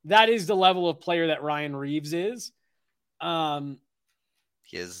 that is the level of player that Ryan Reeves is.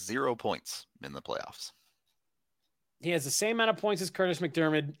 He has 0 points in the playoffs. He has the same amount of points as Curtis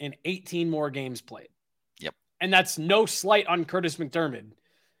McDermott in 18 more games played. Yep. And that's no slight on Curtis McDermott.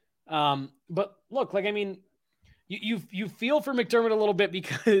 But look, like, I mean, you feel for McDermott a little bit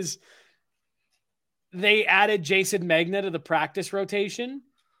because they added Jason Magna to the practice rotation.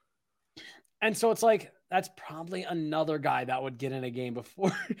 And so it's like, that's probably another guy that would get in a game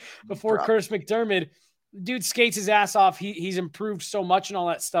before Curtis McDermott. Dude skates his ass off. He's improved so much and all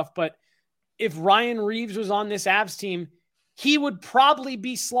that stuff. But if Ryan Reeves was on this Avs team, he would probably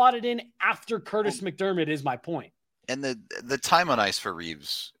be slotted in after Curtis McDermott, is my point. And the time on ice for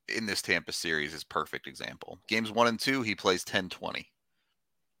Reeves in this Tampa series is perfect example. Games 1 and 2, he plays 10-20.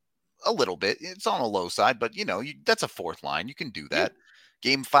 A little bit. It's on the low side, but that's a fourth line. You can do that.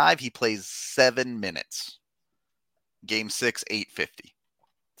 Yeah. Game 5, he plays 7 minutes. Game 6, 8:50.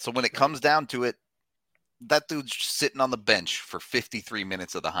 So when it comes down to it, that dude's sitting on the bench for 53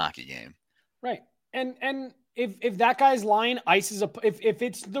 minutes of the hockey game. Right. And if that guy's line ices if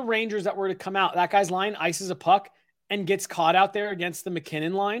it's the Rangers that were to come out, that guy's line ices a puck and gets caught out there against the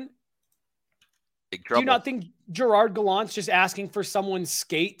McKinnon line, big trouble. Do you not think Gerard Gallant's just asking for someone's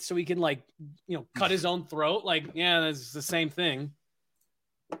skate so he can cut his own throat? Like, yeah, that's the same thing.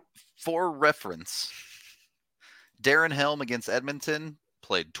 For reference, Darren Helm against Edmonton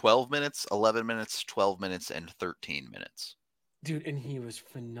played 12 minutes, 11 minutes, 12 minutes, and 13 minutes. Dude, and he was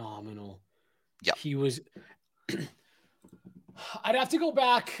phenomenal. Yeah. He was... I'd have to go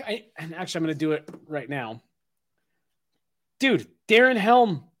back. I'm going to do it right now. Dude, Darren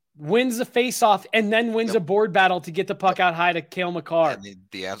Helm wins the faceoff and then wins a board battle to get the puck out high to Cale Makar. And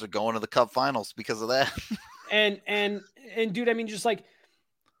the Avs are going to the Cup Finals because of that. and dude, I mean, just like,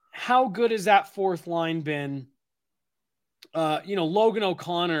 how good has that fourth line been? Logan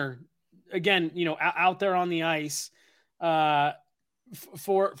O'Connor, again, out there on the ice for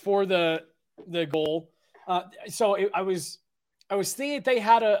the goal. I was thinking that they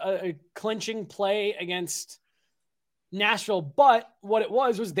had a clinching play against Nashville, but what it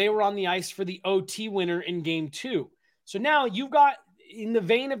was they were on the ice for the OT winner in game 2. So now you've got, in the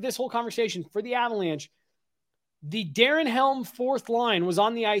vein of this whole conversation for the Avalanche, the Darren Helm fourth line was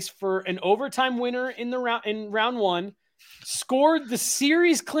on the ice for an overtime winner in round 1, scored the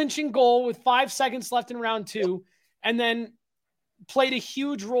series clinching goal with 5 seconds left in round 2, and then played a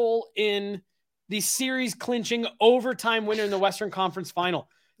huge role in the series clinching overtime winner in the Western Conference Final.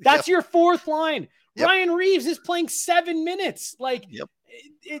 That's your fourth line. Yep. Ryan Reeves is playing 7 minutes. Like,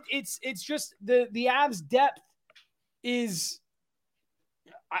 it's just the Avs depth is,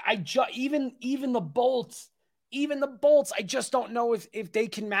 even the Bolts, I just don't know if they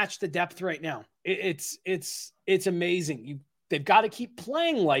can match the depth right now. It's amazing. They've got to keep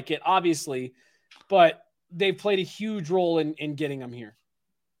playing like it, obviously, but they've played a huge role in getting them here.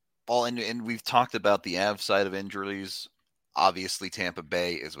 Well, and we've talked about the Avs side of injuries. Obviously, Tampa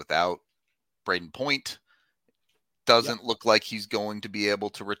Bay is without Braden Point. Doesn't look like he's going to be able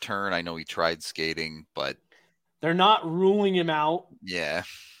to return. I know he tried skating, but they're not ruling him out. Yeah.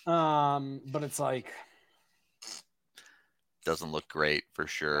 But it's like, doesn't look great for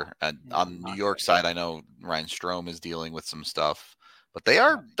sure. And on the New York side, I know Ryan Strome is dealing with some stuff, but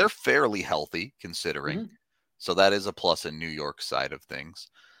they're fairly healthy considering. Mm-hmm. So that is a plus in New York side of things.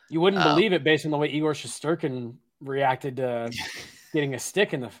 You wouldn't believe it based on the way Igor Shesterkin reacted to getting a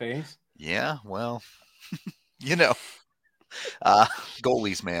stick in the face. Yeah, well,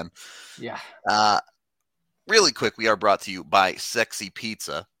 goalies, man. Yeah. Really quick, we are brought to you by Sexy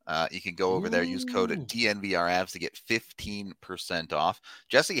Pizza. You can go over there, use code DNVRAVs to get 15% off.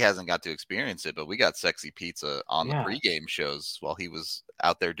 Jesse hasn't got to experience it, but we got Sexy Pizza on the pregame shows while he was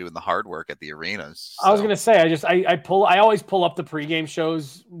out there doing the hard work at the arenas. So. I was going to say, I always pull up the pregame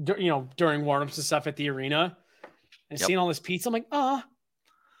shows, during warmups and stuff at the arena, and seeing all this pizza, I'm like,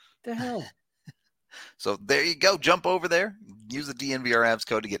 the hell. So there you go. Jump over there. Use the DNVR Avs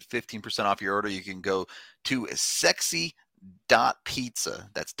code to get 15% off your order. You can go to sexy.pizza.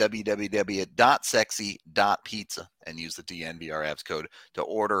 That's www.sexy.pizza and use the DNVR Avs code to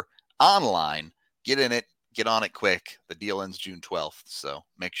order online. Get in it. get on it quick. The deal ends June 12th, so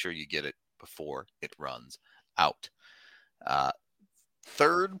make sure you get it before it runs out.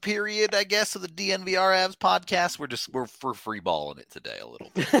 Third period, I guess, of the DNVR Avs podcast. We're free balling it today a little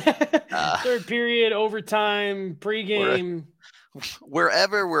bit. Third period, overtime, pregame.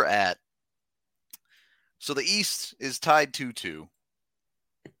 Wherever we're at. So the East is tied 2-2.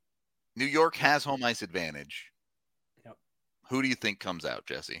 New York has home ice advantage. Yep. Who do you think comes out,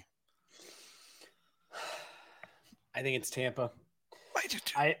 Jesse? I think it's Tampa. I do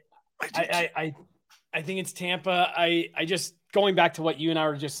too. I think it's Tampa. I just, going back to what you and I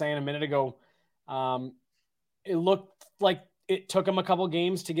were just saying a minute ago, it looked like it took them a couple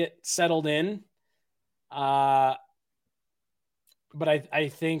games to get settled in. But I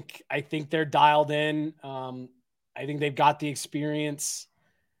think they're dialed in. I think they've got the experience,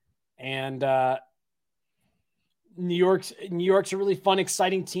 and New York's a really fun,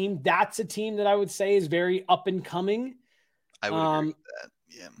 exciting team. That's a team that I would say is very up and coming. I would agree with that.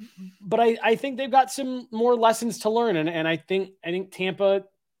 Yeah. But I think they've got some more lessons to learn. And I think Tampa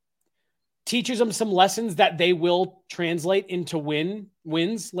teaches them some lessons that they will translate into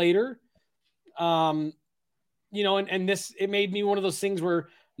wins later. And this, it made me one of those things where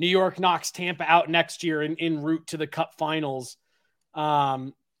New York knocks Tampa out next year en route to the Cup Finals.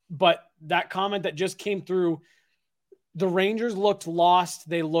 But that comment that just came through, the Rangers looked lost.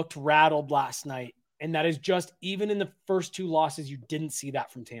 They looked rattled last night. And that is just, even in the first two losses, you didn't see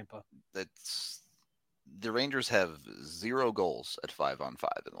that from Tampa. The Rangers have 0 goals at 5-on-5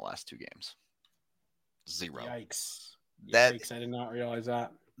 in the last 2 games. 0. Yikes. I did not realize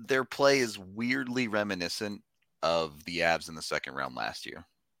that. Their play is weirdly reminiscent of the Avs in the second round last year,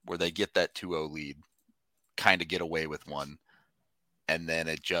 where they get that 2-0 lead, kind of get away with one, and then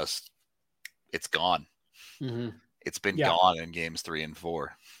it's gone. Mm-hmm. It's been gone in games 3 and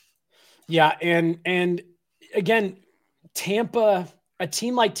 4. Yeah, and again, Tampa, a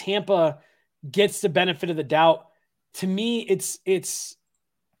team like Tampa gets the benefit of the doubt. To me, it's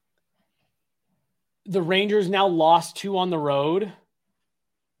the Rangers now lost 2 on the road.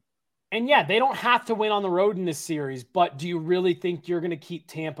 And yeah, they don't have to win on the road in this series, but do you really think you're going to keep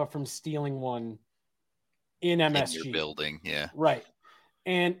Tampa from stealing one in MSG? In your building, yeah. Right.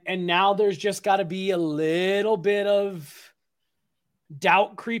 And now there's just got to be a little bit of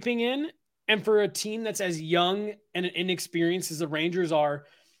doubt creeping in. And for a team that's as young and inexperienced as the Rangers are,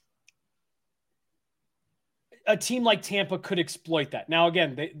 a team like Tampa could exploit that. Now,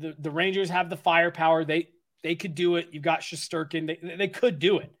 again, the Rangers have the firepower. They could do it. You've got Shesterkin. They could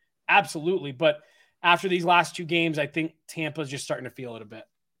do it. Absolutely. But after these last 2 games, I think Tampa's just starting to feel it a bit.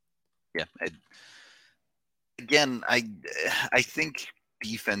 Yeah. I think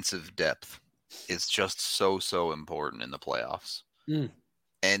defensive depth is just so important in the playoffs.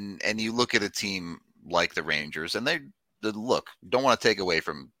 And you look at a team like the Rangers, and don't want to take away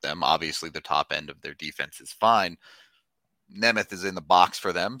from them. Obviously, the top end of their defense is fine. Nemeth is in the box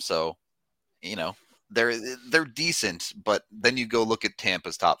for them, so they're decent. But then you go look at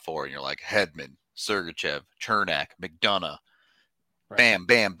Tampa's top 4, and you're like Hedman, Sergachev, Chernak, McDonough. Right. Bam,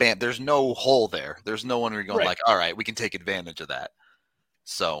 bam, bam. There's no hole there. There's no one where you're going like, all right, we can take advantage of that.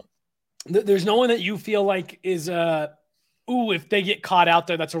 So there's no one that you feel like is if they get caught out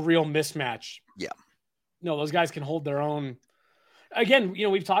there, that's a real mismatch. Yeah. No, those guys can hold their own. Again,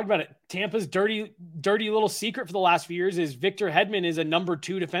 we've talked about it. Tampa's dirty little secret for the last few years is Victor Hedman is a number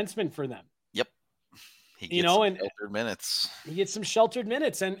 2 defenseman for them. Yep. He gets sheltered minutes. He gets some sheltered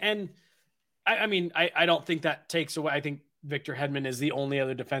minutes. And I don't think that takes away. I think Victor Hedman is the only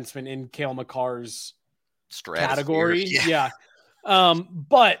other defenseman in Cale Makar's category. Yeah.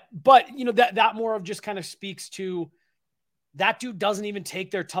 But that more of just kind of speaks to that dude doesn't even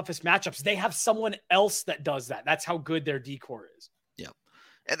take their toughest matchups. They have someone else that does that. That's how good their decor is. Yeah.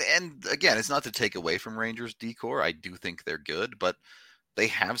 And again, it's not to take away from Rangers decor. I do think they're good, but they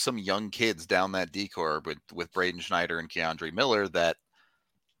have some young kids down that decor with Braden Schneider and Keandre Miller that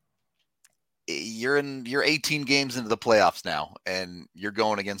you're 18 games into the playoffs now, and you're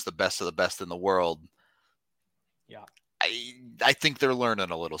going against the best of the best in the world. Yeah. I think they're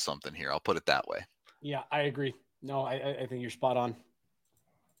learning a little something here. I'll put it that way. Yeah, I agree. No, I think you're spot on.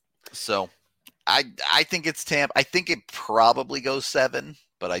 So I think it's Tampa. I think it probably goes 7,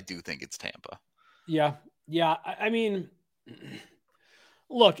 but I do think it's Tampa. Yeah. Yeah. I mean,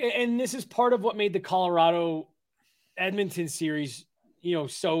 look, and this is part of what made the Colorado Edmonton series,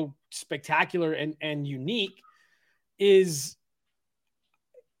 so spectacular and unique is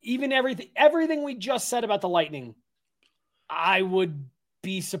even everything we just said about the Lightning. I would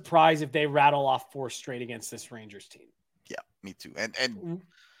be surprised if they rattle off 4 straight against this Rangers team. Yeah, me too. And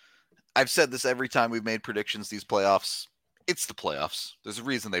I've said this every time we've made predictions these playoffs. It's the playoffs. There's a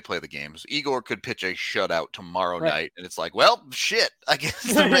reason they play the games. Igor could pitch a shutout tomorrow night, and it's like, well, shit. I guess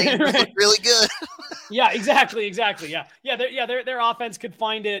the Rangers look really good. Yeah, exactly. Yeah. Their offense could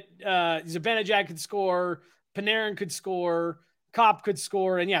find it. Zibanejad could score. Panarin could score. Kopp could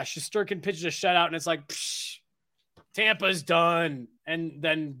score, and yeah, Shesterkin pitches a shutout, and it's like, psh, Tampa's done. And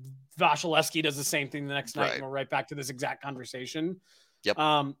then Vasilevsky does the same thing the next night, and we're right back to this exact conversation. Yep.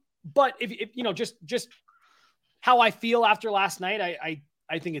 But if you know, just how I feel after last night,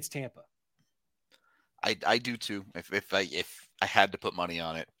 I think it's Tampa. I do too. If I had to put money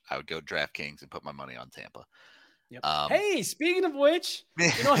on it, I would go DraftKings and put my money on Tampa. Yep. Hey, speaking of which,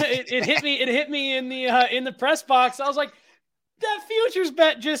 you know, it hit me in the press box. I was like, that futures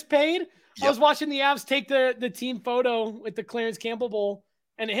bet just paid. Yep. I was watching the Avs take the team photo with the Clarence Campbell Bowl,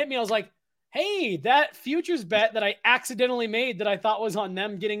 and it hit me. I was like, hey, that futures bet that I accidentally made that I thought was on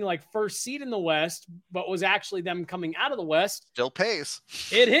them getting like first seed in the West, but was actually them coming out of the West. Still pays.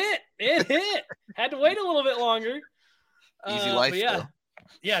 It hit. Had to wait a little bit longer. Easy life.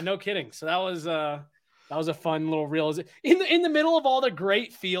 Yeah, no kidding. So that was a fun little realization in the middle of all the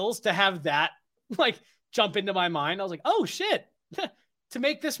great feels to have that like jump into my mind. I was like, oh shit. To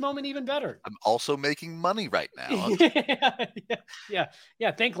make this moment even better. I'm also making money right now. Yeah.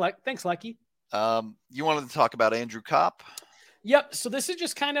 Thanks, Lucky. You wanted to talk about Andrew Kopp? Yep. So this is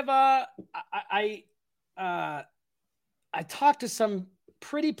just kind of I talked to some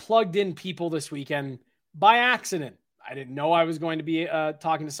pretty plugged in people this weekend by accident. I didn't know I was going to be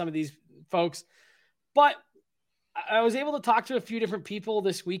talking to some of these folks, but I was able to talk to a few different people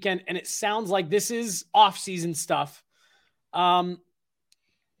this weekend, and it sounds like this is off-season stuff.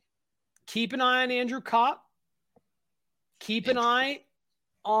 Keep an eye on Andrew Kopp. Keep an eye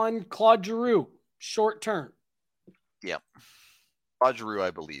on Claude Giroux, short term. Yep. Claude Giroux,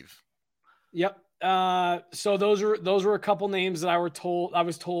 I believe. Yep. So those were a couple names that I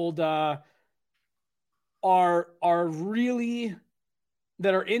was told are really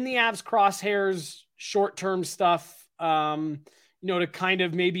that are in the Avs crosshairs, short term stuff. To kind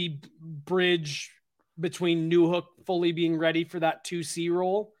of maybe bridge between Newhook fully being ready for that 2C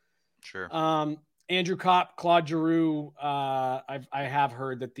role. Sure. Andrew Kopp, Claude Giroux. I have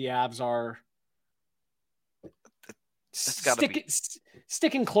heard that the Avs are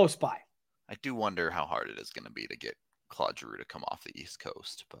sticking close by. I do wonder how hard it is going to be to get Claude Giroux to come off the East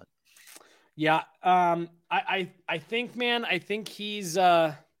Coast, but yeah. I think, man, he's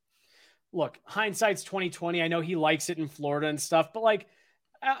look, hindsight's 2020. I know he likes it in Florida and stuff, but like,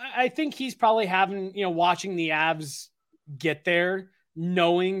 I think he's probably watching the Avs get there,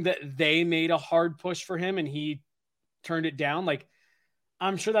 knowing that they made a hard push for him and he turned it down. Like,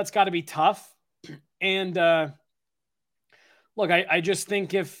 I'm sure that's got to be tough. And look, I just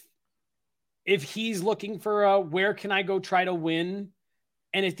think if he's looking for where can I go try to win,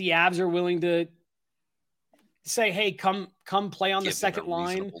 and if the Avs are willing to say, hey, come play on the second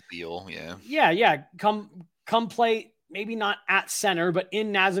line, deal. Yeah. Come play, maybe not at center, but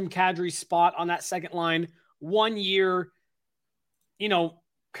in Nazem Kadri's spot on that second line 1 year.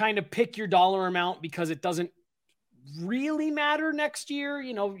 Kind of pick your dollar amount because it doesn't really matter next year.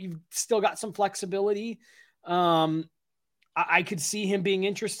 You've still got some flexibility. I could see him being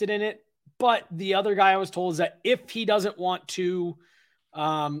interested in it, but the other guy I was told is that if he doesn't want to,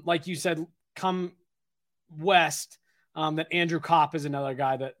 like you said, come west, that Andrew Kopp is another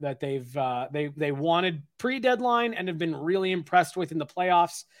guy that they wanted pre-deadline and have been really impressed with in the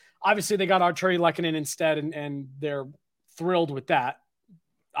playoffs. Obviously they got Artturi Lehkonen instead, and they're thrilled with that,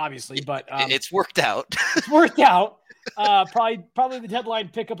 obviously, but it's worked out. It's worked out. Probably the deadline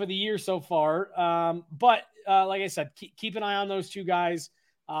pickup of the year so far. But like I said, keep an eye on those two guys.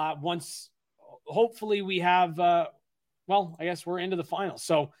 Once hopefully we have, I guess we're into the finals.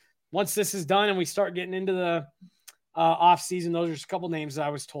 So once this is done and we start getting into the off season, those are just a couple names that I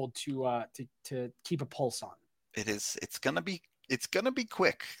was told to keep a pulse on. It's going to be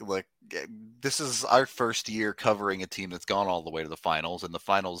quick. Like, this is our first year covering a team that's gone all the way to the finals, and the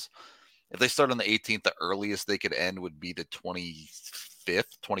finals, if they start on the 18th, the earliest they could end would be the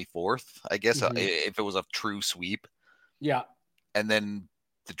 25th, 24th, I guess, if it was a true sweep. Yeah. And then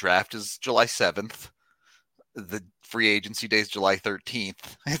the draft is July 7th. The free agency day is July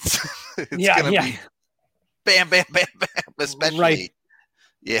 13th. It's going to be bam, bam, bam, bam, especially. Right.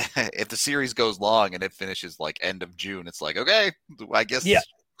 Yeah, if the series goes long and it finishes like end of June, it's like, okay, I guess no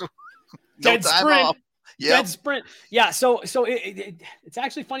dead time sprint. off. Yep. Dead sprint. Yeah, so it's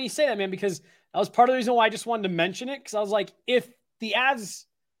actually funny you say that, man, because that was part of the reason why I just wanted to mention it, because I was like, if the Avs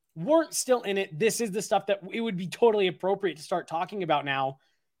weren't still in it, this is the stuff that it would be totally appropriate to start talking about now,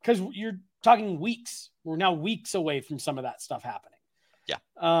 because you're talking weeks. We're now weeks away from some of that stuff happening. Yeah.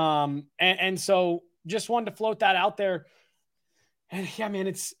 And so just wanted to float that out there. And yeah, man,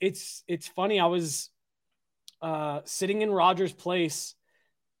 it's funny. I was sitting in Rogers Place,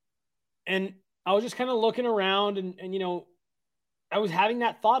 and I was just kind of looking around, and I was having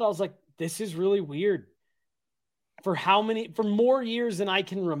that thought. I was like, this is really weird. For more years than I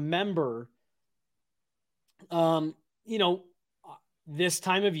can remember, this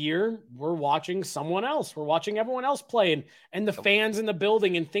time of year, we're watching someone else. We're watching everyone else play, and the fans in the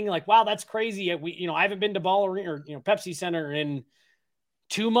building and thinking like, wow, that's crazy. I haven't been to Ball Arena or Pepsi Center in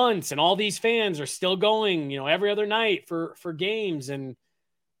 2 months, and all these fans are still going, every other night for games. And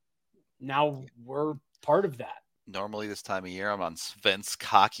now we're part of that. Normally this time of year, I'm on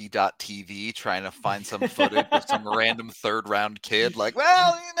svenskhockey.tv trying to find some footage of some random third round kid. Like,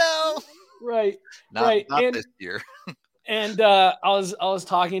 well, right. Not this year. And I was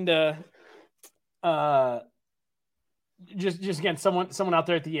talking to just again someone out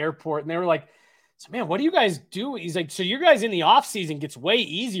there at the airport, and they were like, so man, what do you guys do? He's like, so your guys in the off season gets way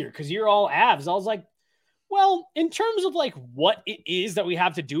easier because you're all Avs. I was like, well, in terms of like what it is that we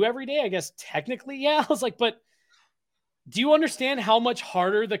have to do every day, I guess technically, yeah. I was like, but do you understand how much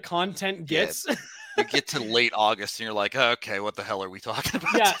harder the content gets? Yeah. You get to late August and you're like, okay, what the hell are we talking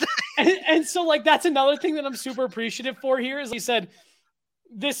about? Yeah. And so like, that's another thing that I'm super appreciative for here is he said,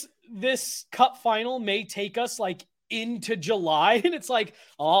 this cup final may take us like into July. And it's like,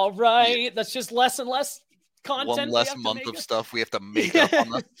 all right, that's just less and less content. One less month of stuff we have to make up on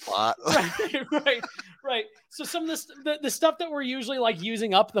the spot. Right. So some of the stuff that we're usually like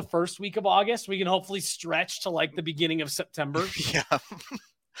using up the first week of August, we can hopefully stretch to like the beginning of September.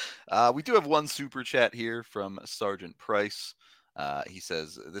 Yeah. We do have one super chat here from Sergeant Price. He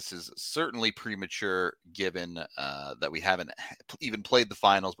says, this is certainly premature given that we haven't even played the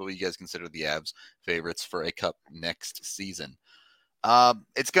finals, but we guys consider the Avs favorites for a cup next season.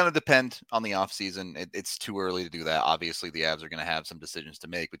 It's going to depend on the offseason. It's too early to do that. Obviously, the Avs are going to have some decisions to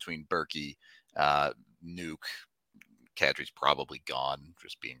make between Berkey, Nuke. Kadri's probably gone,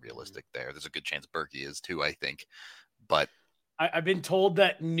 just being realistic there. There's a good chance Berkey is too, I think. But I've been told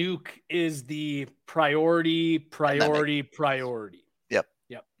that Nuke is the priority. Yep.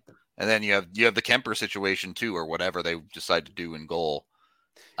 And then you have the Kemper situation too, or whatever they decide to do in goal.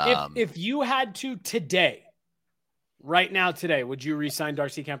 If you had to today, right now today, would you re-sign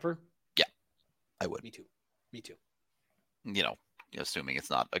Darcy Kemper? Yeah, I would. Me too. Assuming it's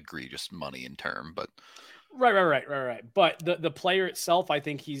not egregious money in term, but right. But the player itself, I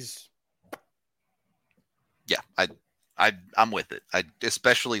think he's. Yeah, I'm with it.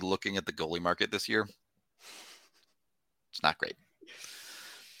 Especially looking at the goalie market this year, it's not great.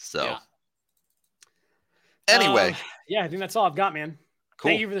 So, yeah. Anyway, I think that's all I've got, man. Cool.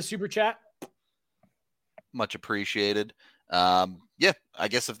 Thank you for the super chat. Much appreciated. Yeah, I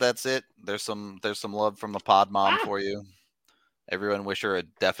guess if that's it, there's some love from the pod mom for you. Everyone wish her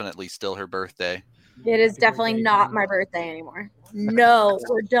definitely still her birthday. It is definitely not my birthday anymore. No,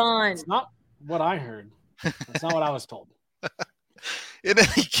 we're done. It's not what I heard. That's not what I was told. In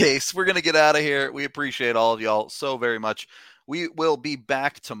any case, we're going to get out of here. We appreciate all of y'all so very much. We will be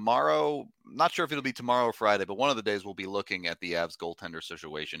back tomorrow. Not sure if it'll be tomorrow or Friday, but one of the days we'll be looking at the Avs goaltender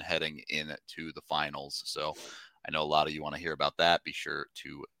situation heading into the finals. So I know a lot of you want to hear about that. Be sure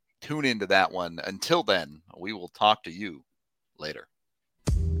to tune into that one. Until then, we will talk to you later.